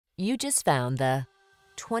You just found the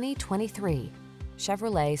 2023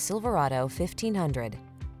 Chevrolet Silverado 1500.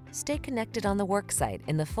 Stay connected on the worksite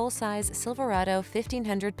in the full-size Silverado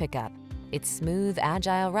 1500 pickup. Its smooth,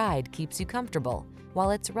 agile ride keeps you comfortable,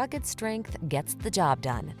 while its rugged strength gets the job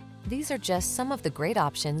done. These are just some of the great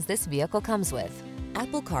options this vehicle comes with: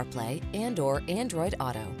 Apple CarPlay and/or Android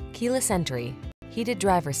Auto, keyless entry, heated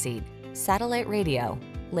driver's seat, satellite radio,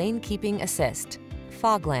 lane keeping assist,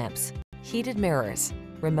 fog lamps, heated mirrors,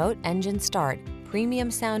 remote engine start,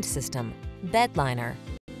 premium sound system, bed liner.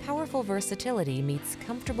 Powerful versatility meets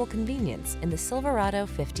comfortable convenience in the Silverado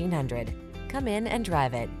 1500. Come in and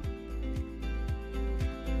drive it.